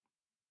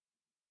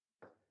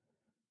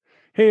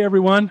Hey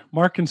everyone,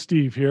 Mark and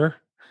Steve here.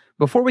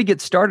 Before we get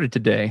started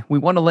today, we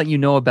want to let you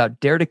know about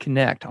Dare to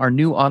Connect, our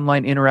new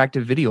online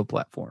interactive video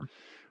platform.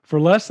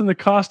 For less than the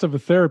cost of a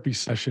therapy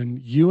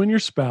session, you and your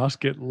spouse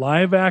get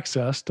live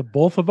access to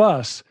both of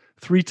us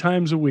 3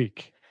 times a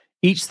week.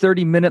 Each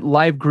 30-minute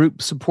live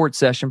group support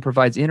session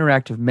provides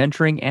interactive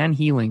mentoring and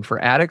healing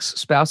for addicts,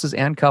 spouses,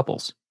 and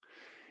couples.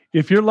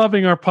 If you're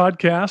loving our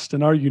podcast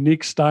and our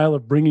unique style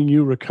of bringing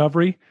you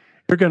recovery,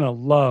 you're going to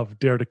love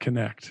Dare to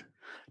Connect.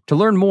 To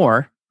learn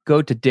more, go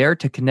to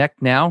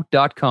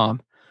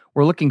daretoconnectnow.com.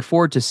 We're looking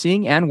forward to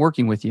seeing and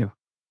working with you.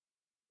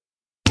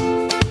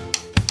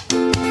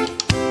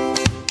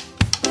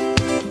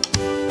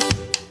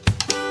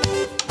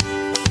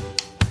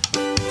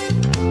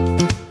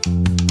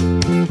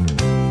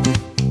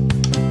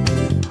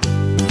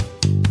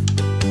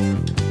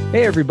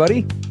 Hey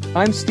everybody,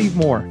 I'm Steve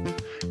Moore.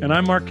 And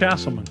I'm Mark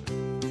Castleman.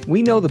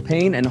 We know the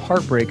pain and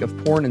heartbreak of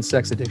porn and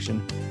sex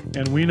addiction.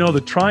 And we know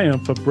the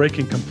triumph of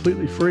breaking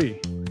completely free.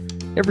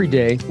 Every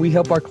day, we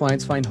help our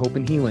clients find hope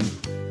and healing.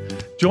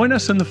 Join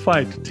us in the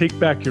fight to take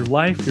back your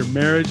life, your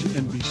marriage,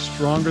 and be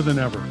stronger than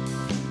ever.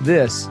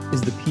 This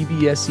is the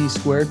PBSC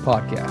Squared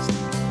podcast.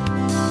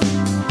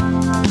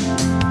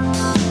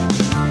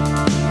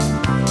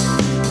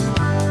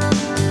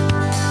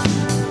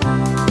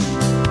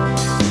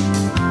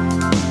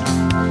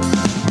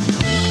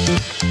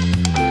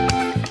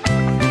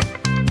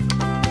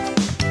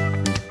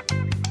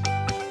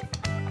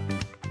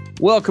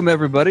 Welcome,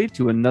 everybody,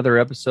 to another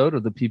episode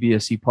of the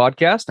PBSC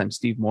podcast. I'm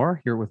Steve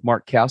Moore, here with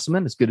Mark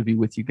Castleman. It's good to be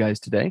with you guys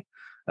today.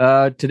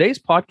 Today's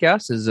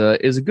podcast is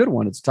a good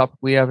one. It's a topic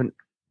we haven't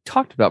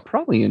talked about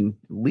probably in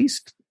at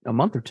least a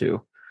month or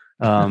two.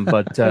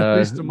 But at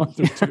least a month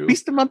or two. At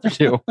least a month or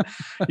two.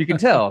 You can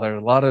tell there are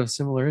a lot of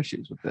similar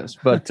issues with this.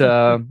 But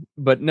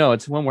no,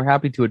 it's one we're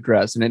happy to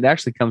address, and it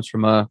actually comes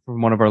from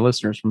one of our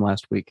listeners from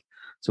last week.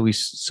 So we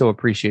so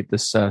appreciate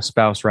this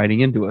spouse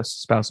writing into us,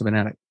 spouse of an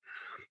addict.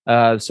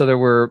 So there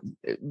were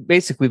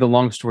basically, the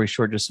long story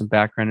short, just some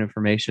background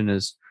information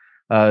is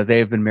they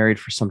have been married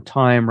for some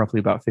time,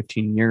 roughly about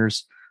 15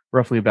 years,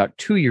 roughly about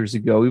 2 years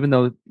ago, even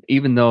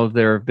though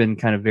there have been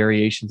kind of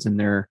variations in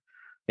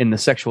the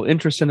sexual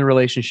interest in the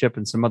relationship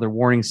and some other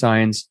warning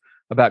signs.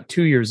 About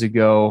 2 years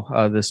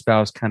ago, the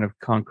spouse kind of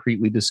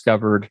concretely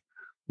discovered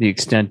the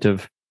extent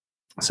of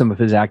some of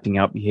his acting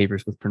out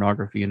behaviors with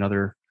pornography and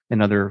other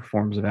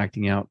forms of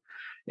acting out.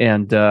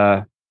 And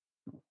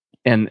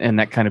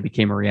that kind of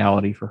became a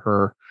reality for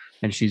her.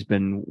 And she's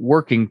been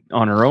working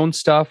on her own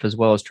stuff as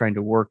well as trying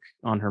to work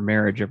on her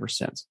marriage ever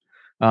since.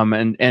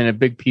 And a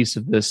big piece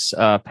of this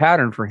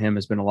pattern for him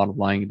has been a lot of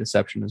lying and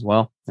deception as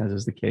well, as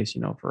is the case,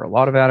 for a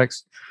lot of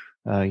addicts.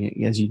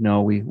 As you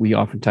know, we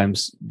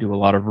oftentimes do a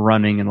lot of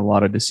running and a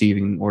lot of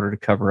deceiving in order to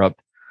cover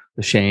up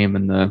the shame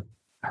and the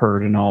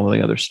hurt and all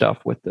the other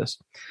stuff with this.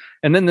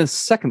 And then the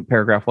second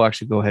paragraph we'll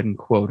actually go ahead and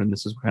quote, and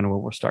this is kind of where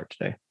we'll start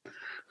today.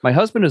 My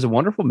husband is a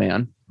wonderful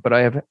man, but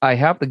I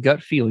have the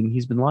gut feeling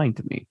he's been lying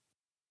to me.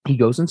 He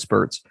goes in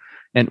spurts,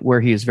 and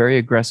where he is very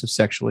aggressive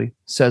sexually,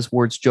 says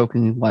words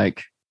jokingly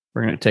like,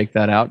 we're going to take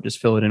that out, just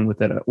fill it in with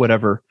that,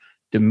 whatever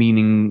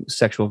demeaning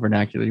sexual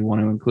vernacular you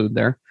want to include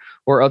there,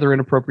 or other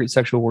inappropriate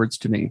sexual words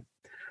to me.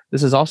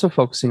 This is also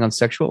focusing on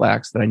sexual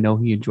acts that I know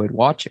he enjoyed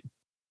watching,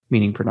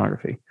 meaning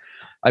pornography.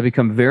 I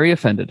become very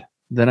offended.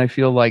 Then I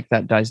feel like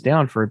that dies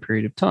down for a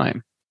period of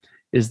time.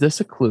 Is this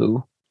a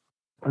clue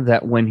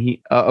that when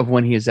he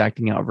is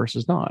acting out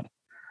versus not?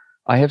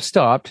 I have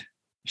stopped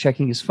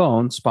checking his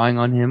phone, spying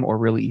on him, or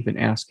really even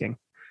asking.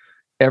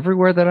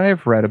 Everywhere that I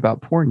have read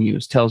about porn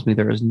use tells me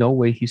there is no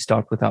way he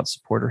stopped without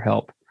support or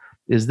help.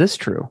 Is this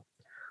true?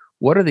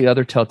 What are the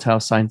other telltale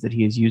signs that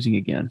he is using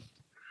again?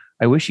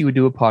 I wish he would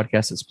do a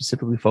podcast that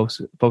specifically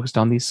focused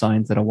on these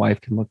signs that a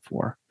wife can look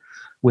for.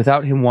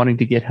 Without him wanting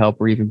to get help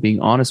or even being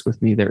honest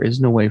with me, there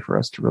is no way for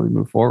us to really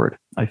move forward.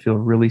 I feel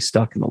really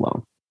stuck and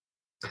alone.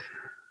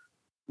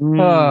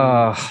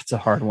 It's a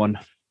hard one.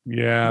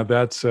 Yeah,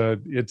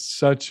 it's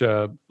such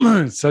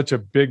a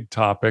big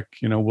topic.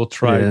 We'll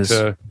try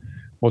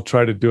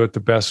to do it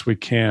the best we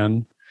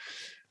can.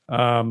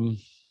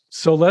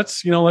 So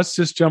let's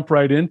just jump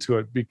right into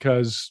it,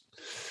 because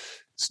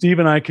Steve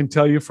and I can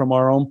tell you from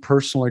our own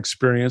personal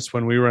experience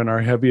when we were in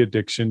our heavy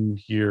addiction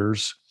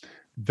years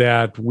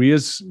that we,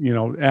 as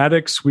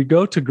addicts, we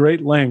go to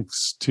great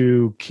lengths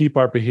to keep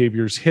our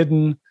behaviors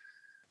hidden.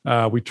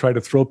 We try to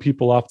throw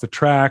people off the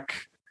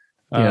track.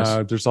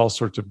 Yes. There's all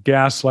sorts of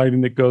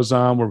gaslighting that goes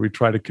on where we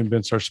try to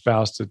convince our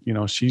spouse that,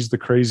 she's the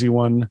crazy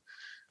one.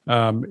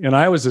 And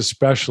I was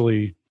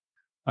especially,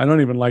 I don't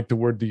even like the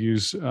word to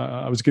use.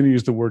 I was going to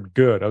use the word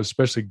good. I was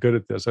especially good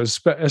at this. I was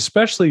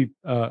especially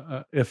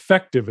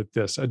effective at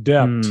this,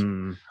 adept.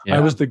 Yeah. I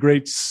was the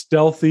great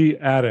stealthy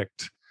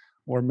addict.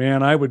 Or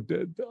man,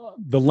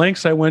 the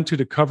lengths I went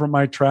to cover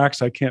my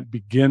tracks, I can't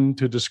begin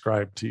to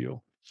describe to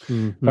you.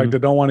 In fact, I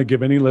don't want to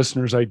give any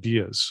listeners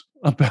ideas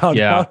about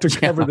how to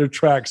cover their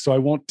tracks, so I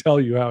won't tell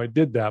you how I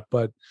did that.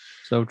 But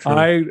so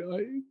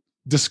true.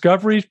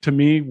 Discovery to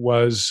me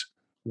was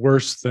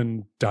worse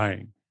than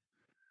dying.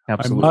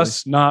 Absolutely. I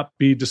must not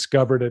be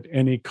discovered at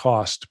any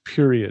cost,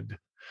 period.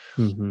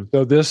 Mm-hmm.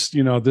 So this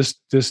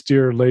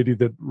dear lady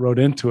that wrote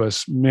into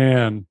us,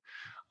 man,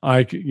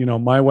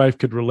 my wife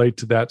could relate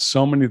to that.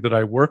 So many that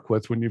I work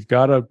with, when you've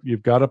got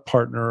a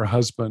partner or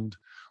husband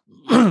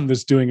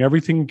that's doing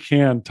everything he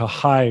can to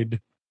hide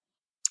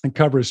and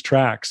cover his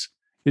tracks,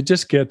 it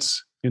just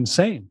gets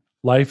insane.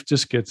 Life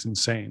just gets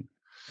insane.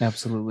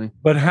 Absolutely.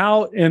 But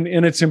how, and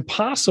it's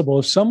impossible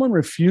if someone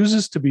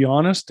refuses to be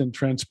honest and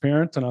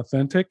transparent and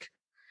authentic.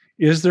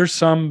 Is there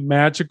some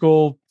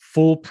magical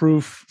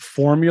foolproof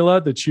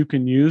formula that you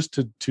can use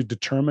to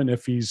determine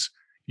if he's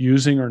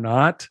using or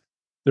not?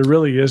 There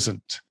really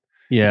isn't.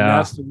 Yeah. And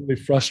that's the really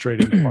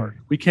frustrating part.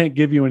 We can't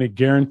give you any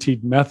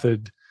guaranteed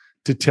method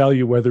to tell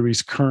you whether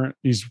he's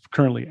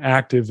currently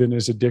active in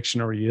his addiction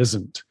or he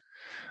isn't.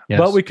 Yes.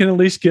 But we can at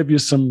least give you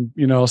some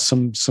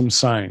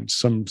signs,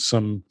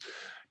 some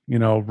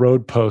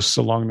road posts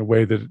along the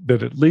way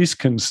that at least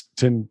can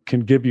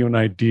give you an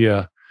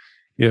idea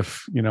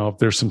if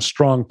there's some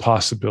strong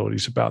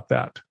possibilities about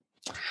that.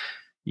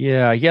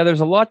 Yeah.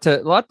 There's a lot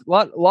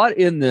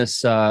in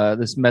this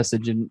this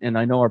message, and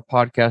I know our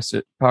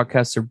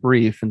podcasts are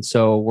brief, and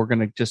so we're going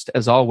to, just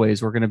as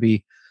always, we're going to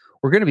be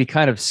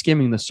kind of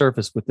skimming the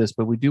surface with this,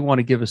 but we do want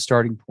to give a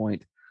starting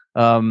point.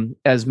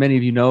 As many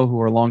of you know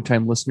who are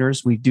longtime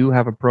listeners, we do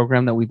have a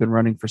program that we've been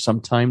running for some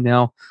time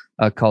now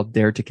called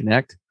Dare to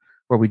Connect,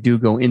 where we do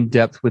go in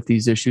depth with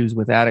these issues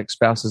with addicts,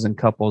 spouses, and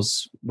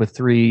couples, with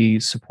 3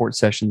 support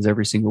sessions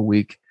every single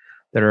week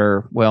that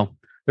are, well,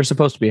 they're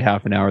supposed to be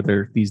half an hour.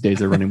 These days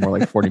they're running more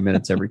like 40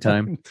 minutes every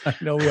time. I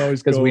know we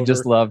always because we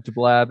just love to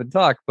blab and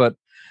talk, but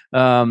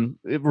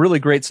really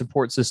great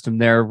support system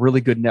there. Really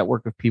good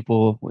network of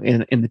people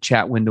in the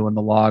chat window and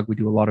the log. We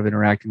do a lot of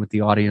interacting with the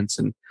audience,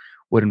 and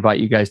would invite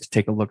you guys to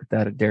take a look at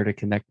that at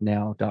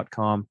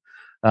daretoconnectnow.com.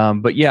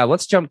 But yeah,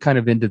 let's jump kind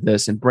of into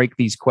this and break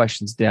these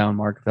questions down,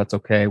 Mark, if that's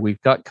okay.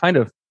 We've got kind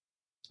of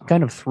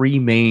 3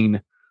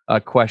 main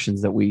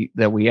questions that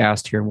we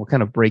asked here, and we'll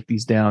kind of break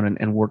these down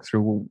and work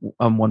through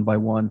one by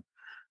one.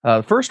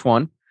 The first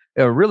one,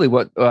 really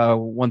what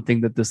one thing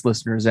that this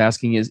listener is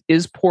asking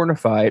is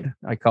pornified,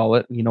 I call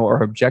it,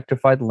 or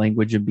objectified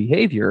language and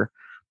behavior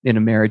in a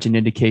marriage an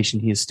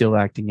indication he is still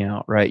acting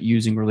out, right?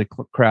 Using really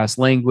crass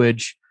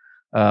language.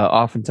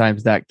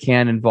 Oftentimes that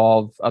can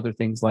involve other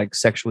things like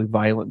sexually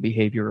violent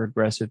behavior or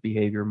aggressive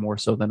behavior, more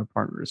so than a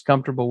partner is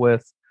comfortable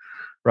with,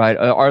 right?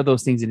 Are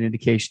those things an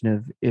indication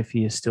of if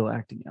he is still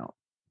acting out?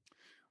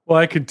 Well,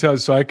 I can tell.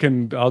 So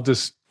I'll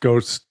just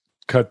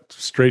cut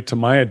straight to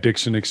my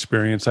addiction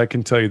experience. I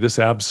can tell you this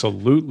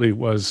absolutely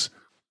was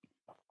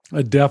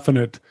a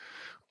definite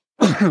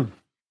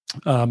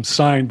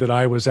sign that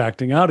I was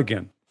acting out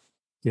again.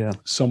 Yeah.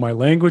 So my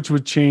language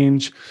would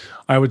change.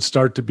 I would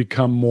start to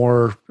become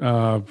more,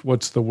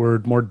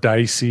 more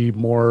dicey,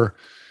 more,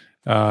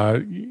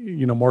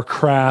 more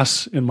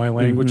crass in my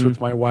language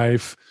with my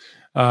wife.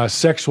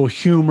 Sexual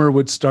humor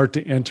would start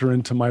to enter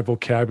into my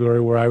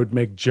vocabulary, where I would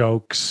make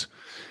jokes.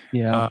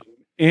 Yeah.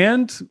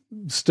 And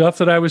stuff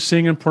that I was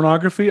seeing in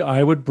pornography,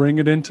 I would bring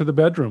it into the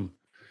bedroom.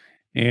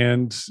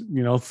 And,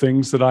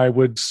 things that I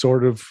would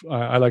sort of,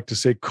 I like to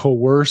say,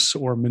 coerce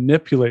or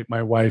manipulate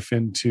my wife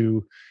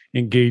into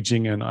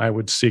engaging in, I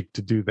would seek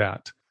to do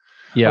that.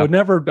 Yeah. I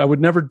would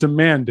never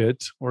demand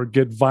it or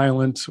get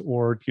violent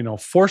or,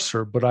 force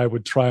her, but I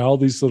would try all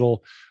these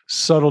little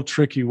subtle,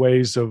 tricky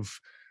ways of,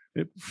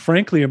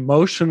 frankly,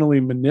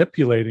 emotionally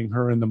manipulating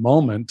her in the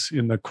moment,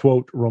 in the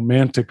quote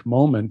romantic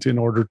moment, in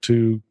order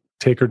to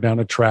take her down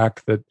a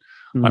track that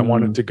I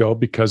wanted to go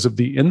because of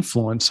the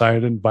influence I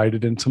had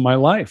invited into my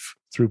life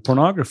through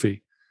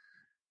pornography.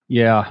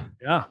 Yeah.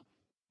 Yeah.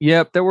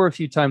 Yep. There were a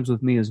few times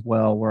with me as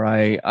well where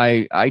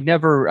I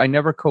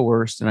never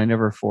coerced and I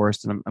never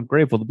forced, and I'm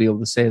grateful to be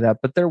able to say that,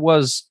 but there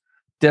was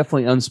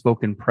definitely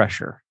unspoken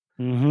pressure,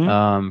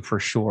 for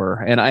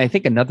sure. And I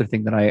think another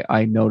thing that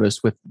I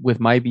noticed with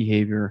my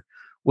behavior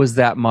was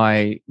that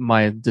my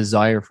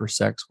desire for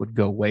sex would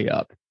go way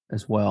up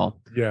as well.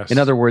 Yes. In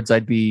other words,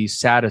 I'd be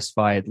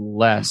satisfied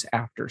less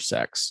after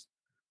sex.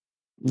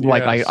 Yes.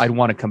 Like I'd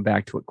want to come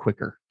back to it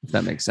quicker, if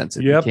that makes sense.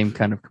 It became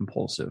kind of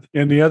compulsive.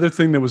 And the other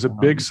thing that was a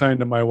big sign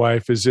to my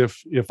wife is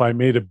if I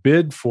made a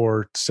bid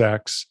for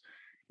sex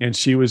and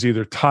she was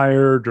either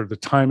tired or the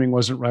timing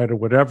wasn't right or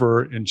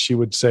whatever, and she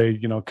would say,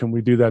 can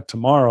we do that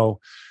tomorrow?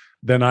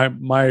 Then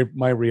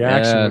my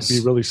reaction would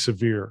be really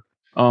severe.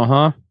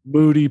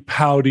 Moody,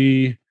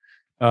 pouty,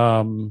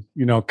 kind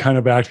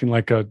of acting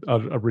like a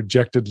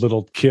rejected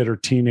little kid or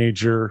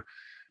teenager,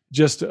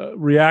 just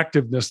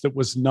reactiveness that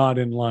was not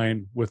in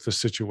line with the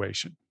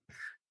situation.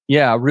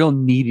 Yeah, real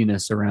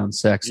neediness around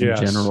sex in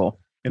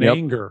general. And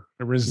anger,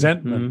 and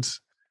resentment,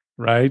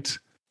 right?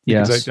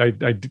 Because I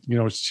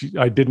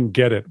didn't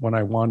get it when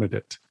I wanted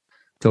it.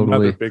 Totally.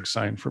 Another big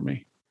sign for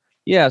me.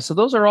 Yeah, so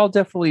those are all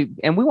definitely,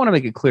 and we want to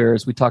make it clear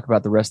as we talk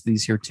about the rest of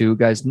these here too,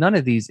 guys. None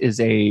of these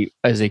is a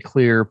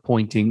clear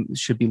pointing,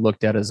 should be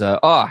looked at as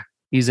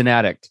he's an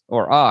addict,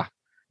 or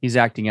he's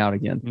acting out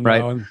again,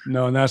 right?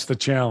 No, and that's the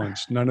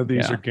challenge. None of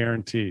these are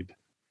guaranteed.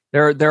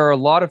 There are a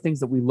lot of things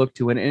that we look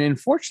to, and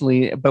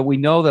unfortunately, but we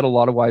know that a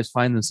lot of wives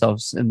find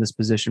themselves in this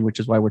position, which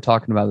is why we're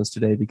talking about this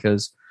today,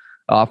 because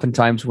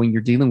oftentimes when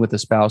you're dealing with a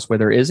spouse where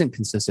there isn't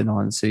consistent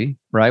honesty,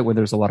 right, where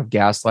there's a lot of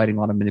gaslighting, a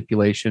lot of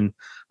manipulation,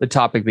 the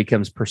topic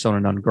becomes persona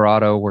non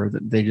grata, where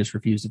they just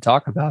refuse to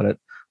talk about it.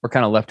 We're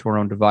kind of left to our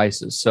own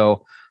devices.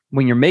 So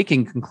when you're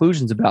making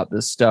conclusions about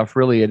this stuff,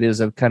 really it is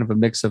a kind of a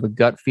mix of a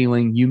gut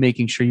feeling, you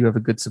making sure you have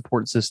a good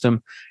support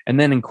system, and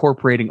then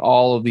incorporating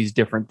all of these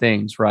different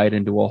things, right,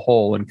 into a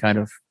whole and kind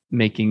of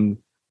making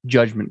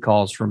judgment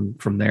calls from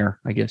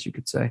there, I guess you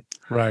could say.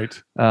 Right.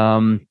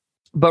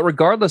 But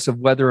regardless of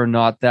whether or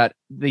not that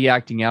the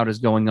acting out is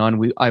going on,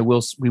 we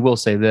will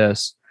say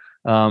this: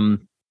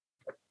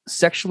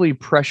 sexually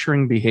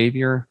pressuring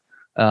behavior,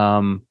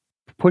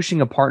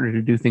 pushing a partner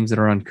to do things that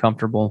are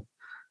uncomfortable,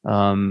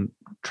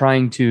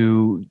 trying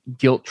to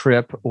guilt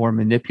trip or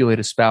manipulate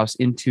a spouse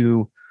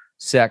into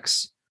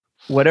sex,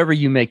 whatever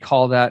you may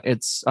call that.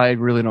 I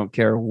really don't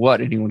care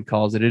what anyone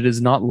calls it. It is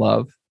not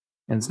love,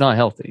 and it's not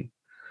healthy.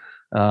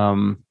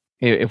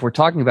 If we're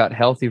talking about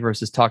healthy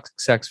versus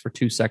toxic sex for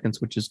 2 seconds,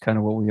 which is kind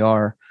of what we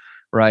are,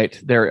 right?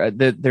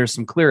 There's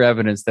some clear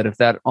evidence that if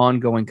that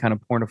ongoing kind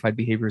of pornified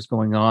behavior is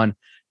going on,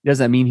 does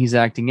that mean he's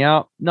acting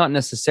out? Not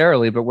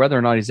necessarily, but whether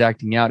or not he's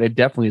acting out, it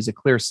definitely is a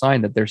clear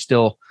sign that there's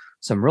still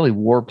some really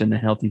warped and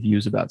unhealthy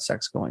views about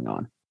sex going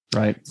on,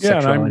 right?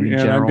 Yeah,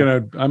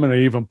 I'm gonna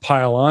even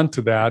pile on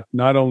to that.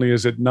 Not only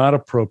is it not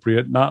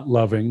appropriate, not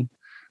loving,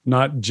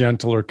 not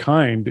gentle or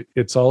kind,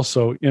 it's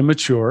also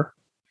immature.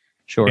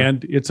 Sure.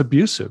 And it's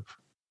abusive.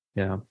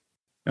 Yeah.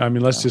 I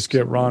mean, let's just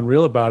get raw and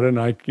real about it. And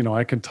I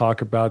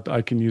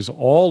can use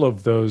all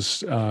of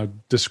those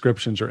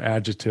descriptions or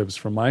adjectives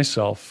for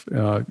myself,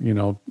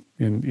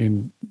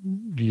 in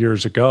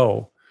years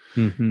ago.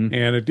 Mm-hmm.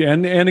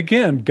 And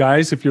again,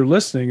 guys, if you're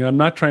listening, I'm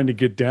not trying to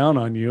get down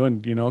on you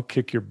and,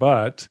 kick your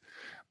butt,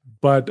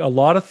 but a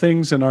lot of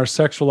things in our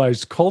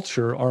sexualized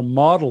culture are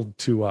modeled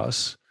to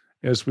us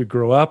as we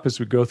grow up,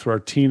 as we go through our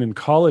teen and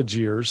college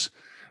years,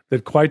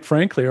 that quite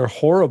frankly are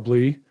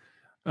horribly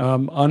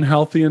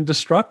unhealthy and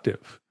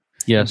destructive.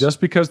 Yes.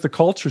 Just because the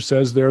culture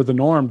says they're the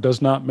norm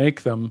does not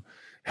make them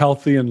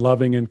healthy and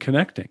loving and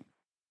connecting.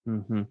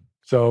 Mm-hmm.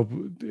 So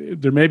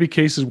there may be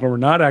cases where we're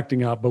not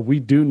acting out, but we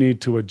do need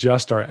to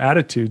adjust our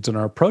attitudes and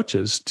our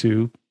approaches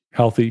to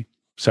healthy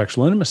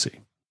sexual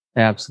intimacy.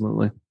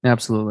 Absolutely.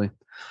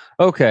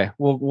 Okay,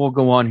 we'll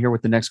go on here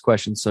with the next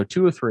question. So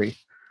 2 or 3.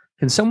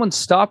 Can someone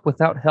stop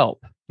without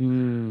help?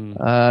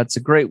 It's a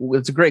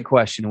great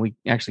question. We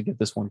actually get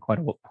this one quite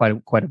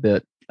a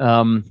bit.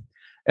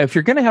 If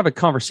you're going to have a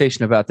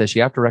conversation about this,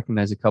 you have to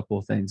recognize a couple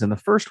of things. And the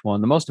first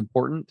one, the most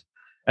important,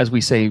 as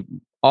we say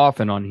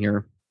often on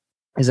here,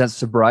 is that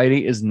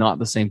sobriety is not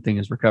the same thing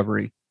as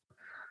recovery.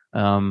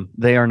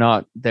 They are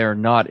not.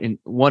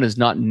 One is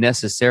not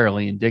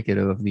necessarily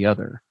indicative of the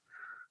other.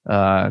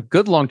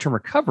 Good long-term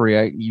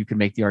recovery, you can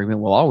make the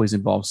argument, will always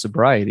involve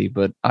sobriety.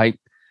 But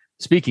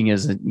speaking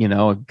as a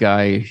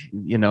guy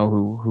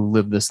who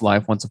lived this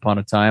life once upon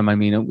a time, I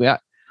mean,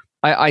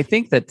 I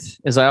think that,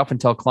 as I often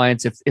tell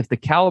clients, if the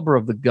caliber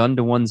of the gun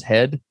to one's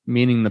head,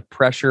 meaning the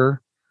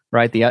pressure,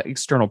 right, the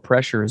external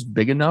pressure, is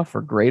big enough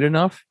or great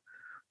enough,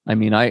 I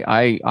mean,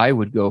 I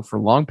would go for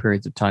long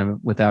periods of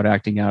time without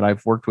acting out.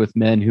 I've worked with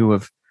men who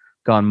have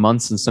gone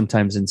months and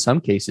sometimes in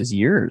some cases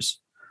years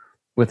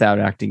without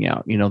acting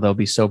out. They'll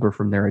be sober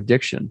from their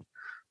addiction,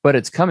 but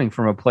it's coming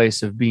from a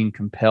place of being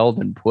compelled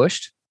and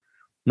pushed,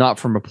 not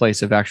from a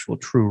place of actual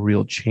true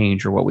real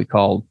change, or what we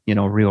call,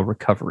 real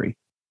recovery.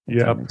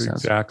 Yeah,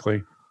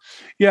 exactly.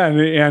 Yeah.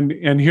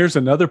 And here's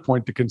another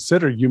point to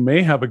consider. You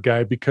may have a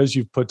guy, because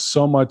you've put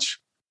so much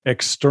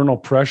external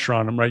pressure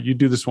on him, right? You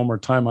do this one more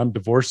time, I'm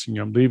divorcing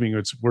you, I'm leaving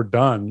you, we're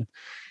done.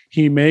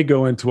 He may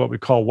go into what we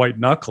call white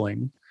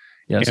knuckling.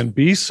 Yes. And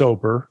be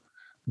sober,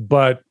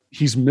 but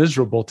he's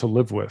miserable to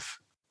live with.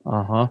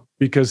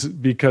 Because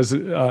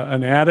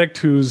an addict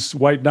who's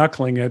white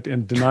knuckling it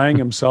and denying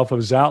himself of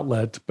his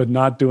outlet, but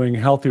not doing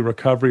healthy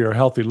recovery or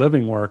healthy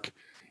living work,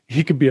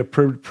 he could be a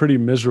pretty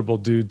miserable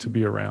dude to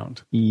be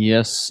around.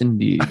 Yes,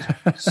 indeed.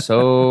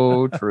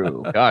 So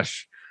true.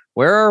 Gosh,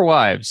 where are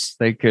wives?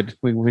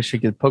 We wish we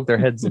could poke their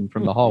heads in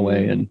from the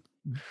hallway and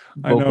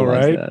I know,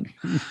 right? That.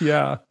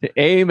 Yeah.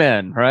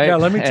 Amen. Right. Yeah.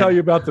 Let me tell you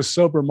about the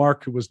sober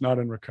Mark who was not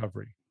in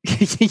recovery.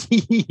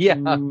 Yeah.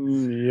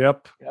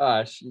 Yep.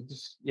 Gosh.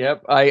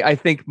 Yep. I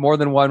think more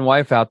than one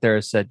wife out there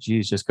has said,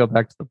 geez, just go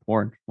back to the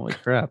porn. Holy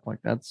crap. Like,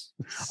 that's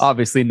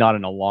obviously not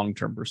in a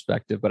long-term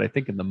perspective, but I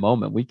think in the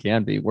moment we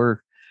can be. We're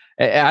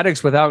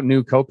addicts without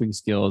new coping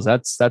skills.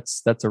 That's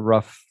a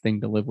rough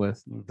thing to live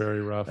with. Very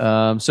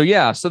rough. So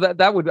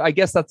that would, I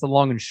guess that's the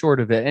long and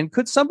short of it. And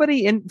could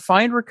somebody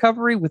find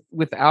recovery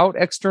without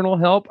external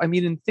help? I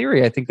mean, in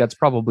theory, I think that's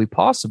probably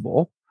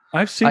possible.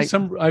 I've seen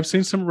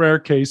some rare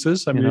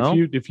cases. I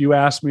mean, if you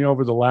ask me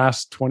over the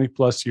last 20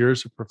 plus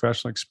years of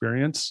professional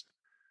experience,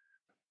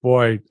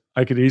 boy,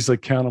 I could easily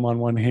count them on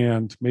one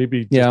hand,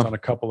 maybe just on a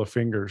couple of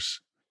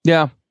fingers.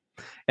 Yeah.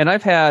 And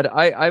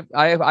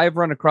I've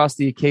run across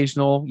the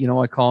occasional,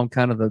 I call them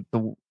kind of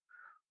the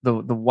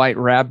the white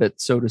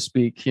rabbit, so to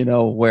speak,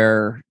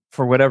 where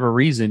for whatever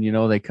reason,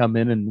 they come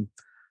in and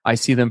I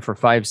see them for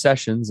 5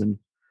 sessions and,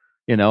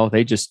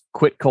 they just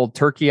quit cold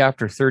turkey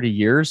after 30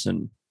 years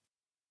and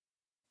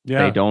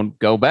they don't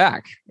go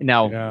back.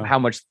 Now,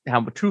 how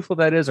truthful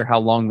that is or how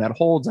long that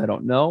holds, I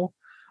don't know.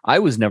 I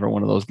was never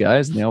one of those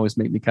guys, and they always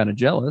make me kind of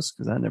jealous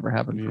because that never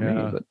happened for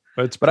me.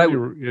 But it's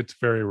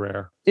very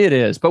rare. It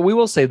is. But we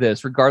will say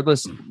this,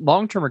 regardless,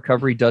 long-term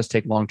recovery does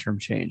take long-term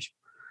change.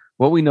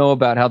 What we know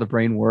about how the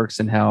brain works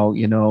and how,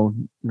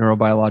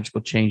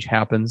 neurobiological change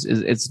happens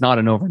is it's not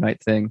an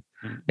overnight thing.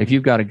 Mm-hmm. If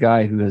you've got a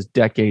guy who has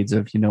decades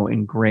of,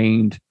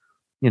 ingrained,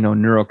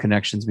 neural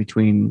connections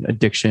between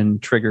addiction,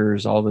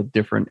 triggers, all the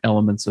different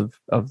elements of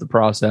the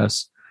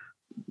process,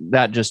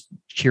 that just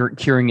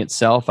curing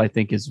itself, I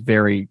think, is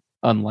very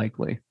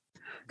unlikely.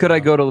 Could I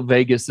go to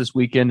Vegas this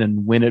weekend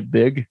and win it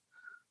big?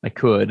 I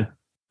could.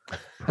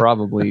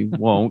 Probably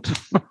won't,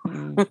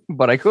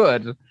 but I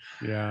could.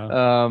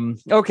 Yeah.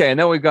 Okay. And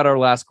then we've got our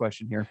last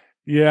question here.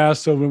 Yeah.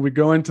 So when we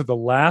go into the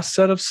last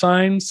set of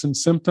signs and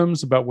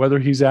symptoms about whether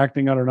he's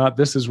acting out or not,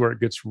 this is where it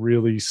gets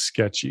really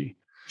sketchy.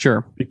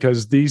 Sure.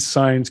 Because these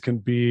signs can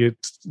be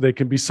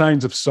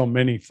signs of so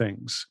many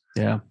things.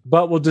 Yeah.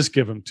 But we'll just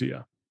give them to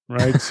you.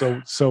 Right.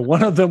 So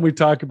one of them we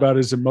talk about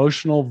is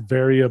emotional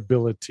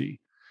variability.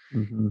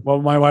 Mm-hmm.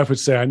 Well, my wife would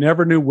say, I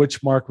never knew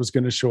which Mark was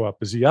going to show up.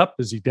 Is he up?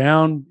 Is he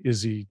down?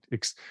 Is he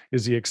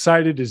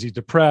excited? Is he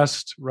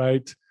depressed?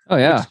 Right. Oh,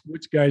 yeah.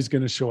 Which guy's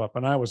going to show up?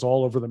 And I was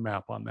all over the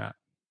map on that.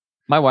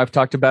 My wife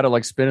talked about it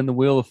like spinning the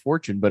wheel of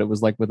fortune, but it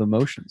was like with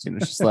emotions.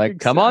 It's just like,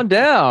 exactly. Come on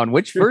down.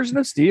 Which version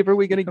of Steve are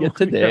we going to get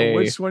today? Yeah,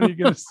 which one are you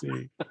going to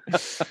see?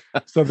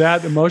 So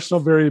that emotional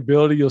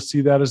variability, you'll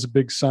see that as a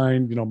big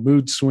sign,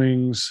 mood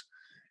swings,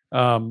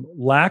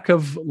 lack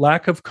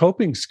of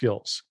coping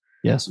skills.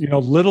 Yes.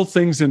 Little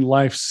things in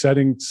life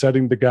setting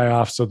the guy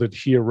off so that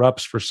he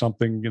erupts for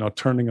something,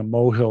 turning a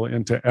molehill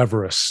into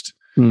Everest.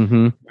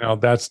 Mm-hmm.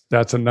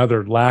 That's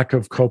another lack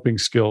of coping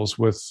skills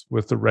with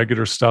the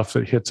regular stuff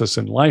that hits us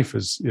in life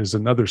is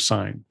another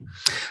sign.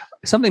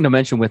 Something to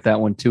mention with that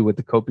one too, with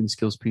the coping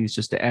skills piece,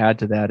 just to add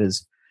to that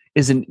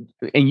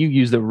and you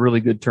used a really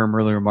good term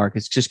earlier, Mark,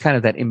 it's just kind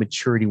of that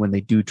immaturity when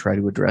they do try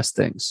to address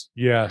things.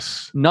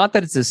 Yes. Not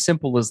that it's as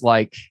simple as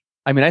I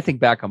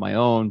think back on my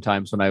own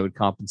times when I would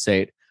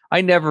compensate. I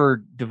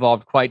never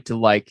devolved quite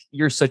to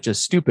you're such a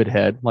stupid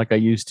head like I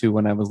used to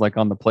when I was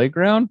on the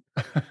playground,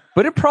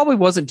 but it probably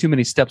wasn't too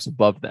many steps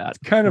above that.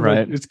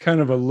 It's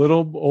kind of a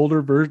little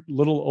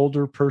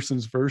older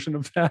person's version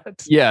of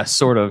that. Yeah,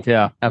 sort of.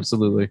 Yeah,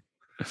 absolutely.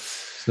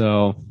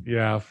 So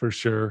yeah, for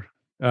sure.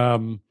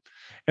 And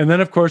then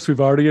of course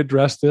we've already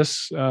addressed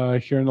this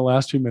here in the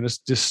last few minutes,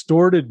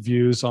 distorted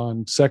views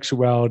on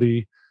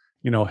sexuality,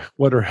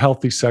 what are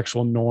healthy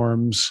sexual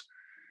norms,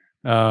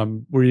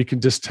 where you can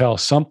just tell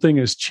something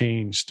has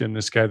changed in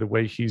this guy, the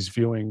way he's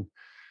viewing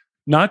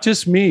not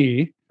just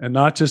me and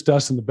not just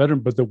us in the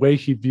bedroom, but the way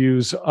he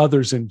views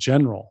others in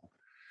general.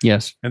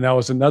 Yes. And that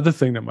was another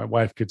thing that my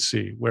wife could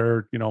see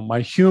where,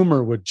 my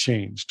humor would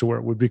change to where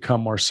it would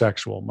become more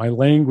sexual. My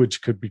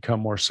language could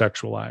become more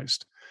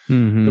sexualized.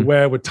 Mm-hmm. The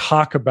way I would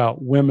talk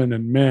about women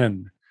and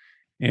men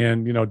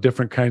and,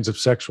 different kinds of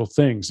sexual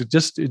things. It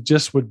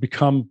just would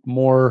become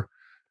more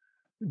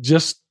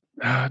just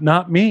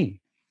not me.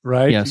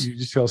 Right. Yes. You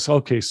just feel,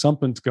 okay,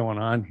 something's going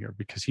on here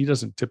because he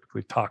doesn't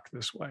typically talk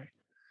this way.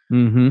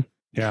 Mm-hmm.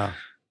 Yeah.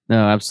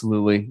 No,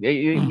 absolutely.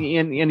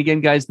 And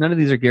again, guys, none of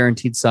these are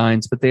guaranteed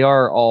signs, but they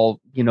are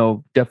all,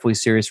 definitely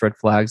serious red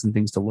flags and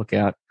things to look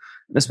at,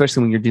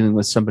 especially when you're dealing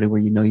with somebody where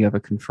you have a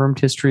confirmed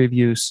history of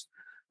use.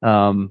 We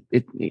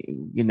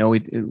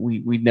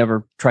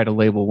never try to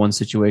label one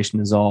situation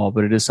as all,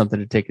 but it is something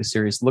to take a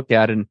serious look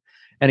at. And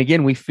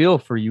again, we feel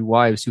for you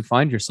wives who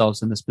find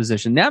yourselves in this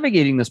position.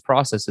 Navigating this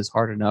process is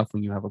hard enough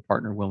when you have a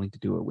partner willing to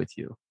do it with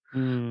you.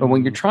 But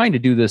when you're trying to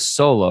do this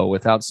solo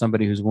without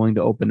somebody who's willing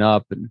to open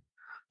up and,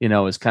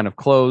 is kind of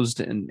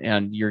closed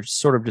and you're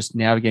sort of just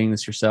navigating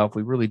this yourself,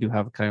 we really do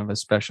have kind of a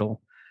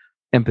special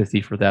empathy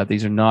for that.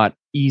 These are not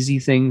easy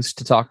things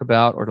to talk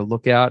about or to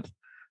look at,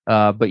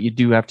 but you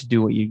do have to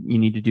do what you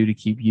need to do to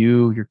keep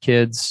you, your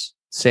kids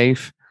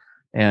safe.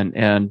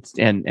 And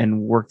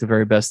work the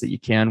very best that you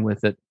can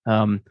with it.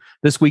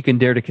 This week in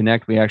Dare to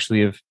Connect,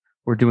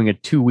 we're doing a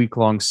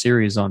 2-week-long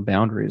series on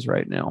boundaries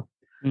right now.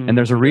 And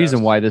there's a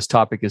reason why this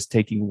topic is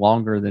taking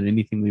longer than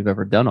anything we've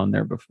ever done on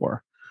there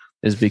before,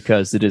 is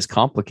because it is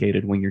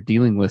complicated when you're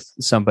dealing with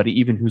somebody,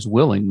 even who's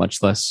willing,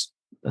 much less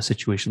a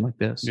situation like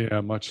this.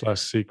 Yeah, much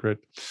less secret.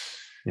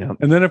 Yeah.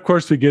 And then of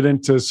course we get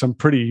into some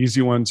pretty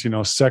easy ones,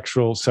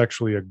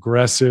 sexually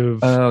aggressive.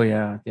 Oh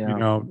yeah.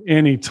 Yeah.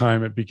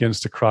 Anytime it begins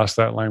to cross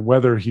that line,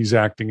 whether he's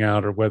acting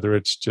out or whether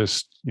it's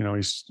just,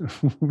 he's,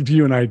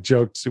 you and I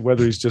joked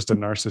whether he's just a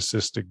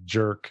narcissistic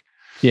jerk.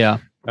 Yeah.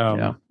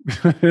 And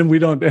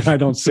I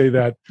don't say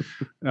that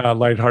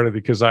lightheartedly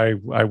because I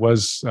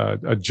was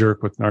a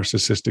jerk with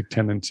narcissistic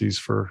tendencies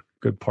for a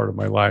good part of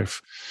my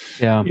life.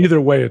 Yeah. Either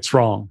way, it's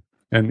wrong.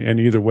 And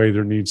either way,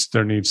 there needs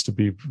to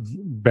be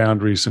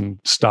boundaries and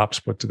stops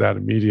put to that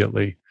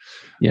immediately.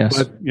 Yes.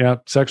 But yeah,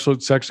 sexually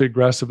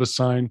aggressive a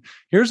sign.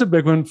 Here's a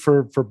big one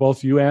for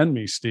both you and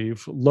me,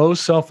 Steve. Low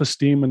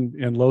self-esteem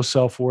and low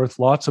self-worth,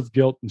 lots of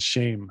guilt and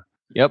shame.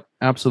 Yep,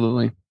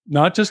 absolutely.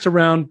 Not just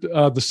around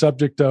the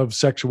subject of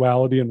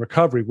sexuality and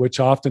recovery,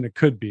 which often it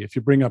could be if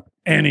you bring up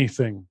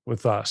anything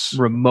with us.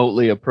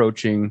 Remotely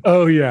approaching.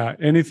 Oh yeah,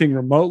 anything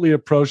remotely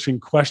approaching,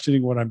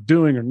 questioning what I'm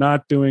doing or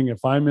not doing.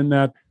 If I'm in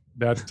that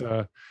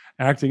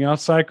acting out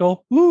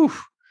cycle, woo.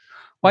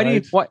 Why do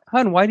you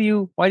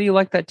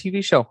like that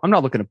TV show? I'm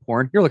not looking at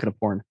porn. You're looking at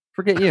porn.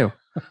 Forget you.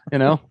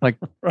 Like,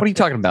 what are you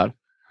talking about?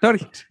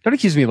 Don't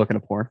accuse me of looking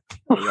at porn.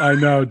 I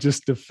know,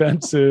 just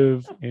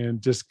defensive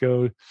and just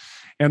go.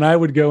 And I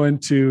would go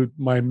into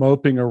my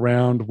moping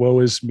around, woe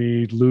is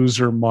me,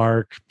 loser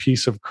mark,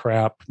 piece of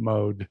crap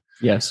mode.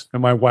 Yes.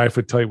 And my wife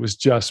would tell you it was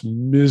just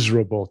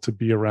miserable to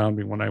be around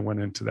me when I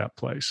went into that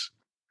place.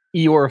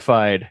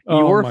 Eeyorified.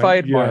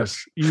 Eeyorified Mark.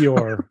 Yes,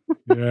 Eeyore.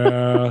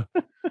 Yeah.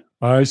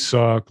 I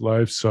suck.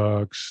 Life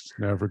sucks. It's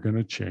never going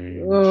to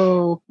change.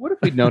 Oh, what if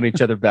we'd known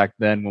each other back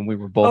then when we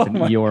were both in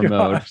Eeyore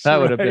mode? That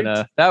would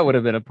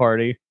have been a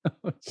party.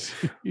 Oh,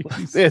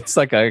 it's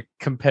like a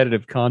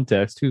competitive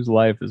contest whose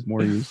life is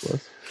more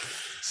useless.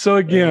 So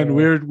again,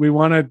 we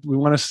want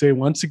to say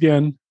once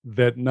again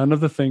that none of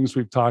the things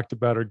we've talked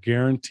about are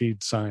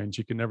guaranteed signs.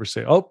 You can never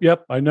say, "Oh,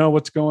 yep, I know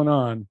what's going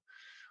on."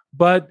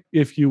 But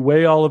if you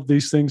weigh all of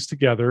these things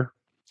together,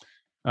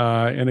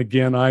 and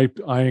again, I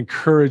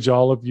encourage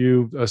all of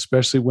you,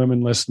 especially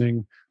women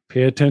listening,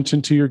 pay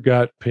attention to your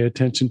gut, pay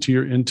attention to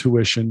your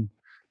intuition,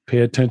 pay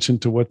attention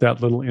to what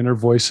that little inner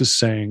voice is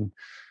saying.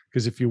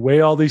 Because if you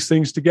weigh all these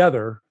things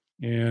together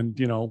and,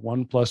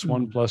 1 +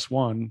 1 +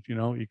 1,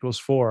 equals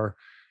 4,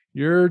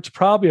 it's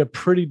probably a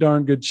pretty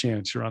darn good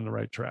chance you're on the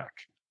right track.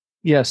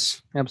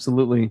 Yes,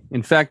 absolutely.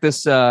 In fact,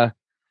 this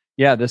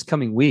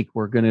coming week,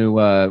 we're going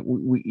to,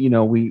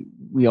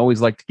 we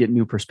always like to get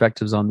new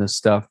perspectives on this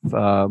stuff.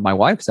 My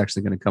wife's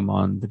actually going to come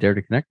on the Dare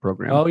to Connect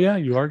program. Oh yeah,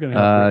 you are going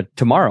to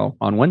tomorrow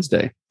on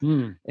Wednesday.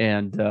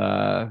 And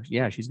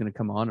she's going to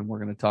come on and we're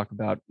going to talk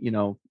about,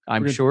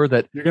 I'm sure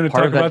that you're going to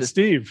talk about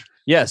Steve.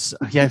 Yes.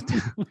 Yeah.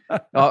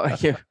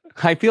 Yeah.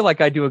 I feel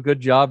like I do a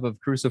good job of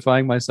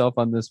crucifying myself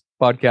on this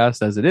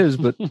podcast as it is,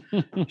 but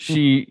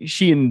she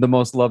in the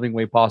most loving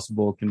way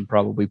possible can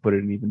probably put it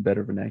in even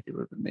better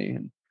vernacular than me.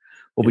 And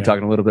we'll be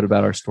talking a little bit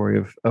about our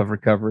story of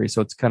recovery.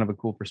 So it's kind of a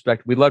cool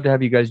perspective. We'd love to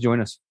have you guys join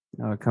us.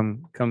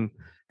 Come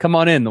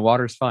on in. The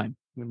water's fine.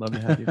 We'd love to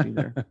have you be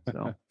there.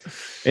 So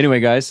anyway,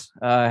 guys,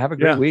 have a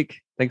great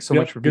week. Thanks so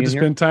much for being here. Good to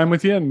spend time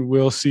with you, and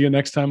we'll see you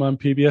next time on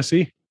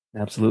PBSE.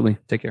 Absolutely.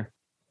 Take care.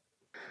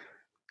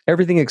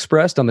 Everything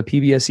expressed on the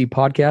PBSE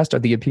podcast are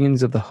the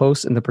opinions of the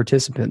hosts and the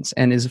participants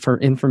and is for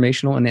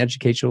informational and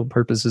educational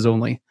purposes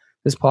only.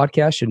 This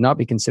podcast should not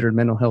be considered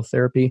mental health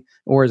therapy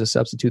or as a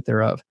substitute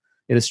thereof.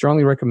 It is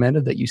strongly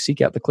recommended that you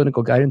seek out the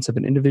clinical guidance of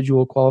an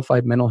individual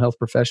qualified mental health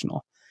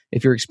professional.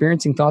 If you're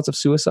experiencing thoughts of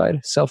suicide,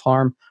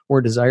 self-harm, or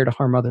a desire to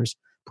harm others,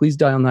 please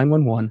dial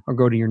 911 or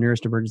go to your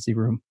nearest emergency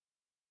room.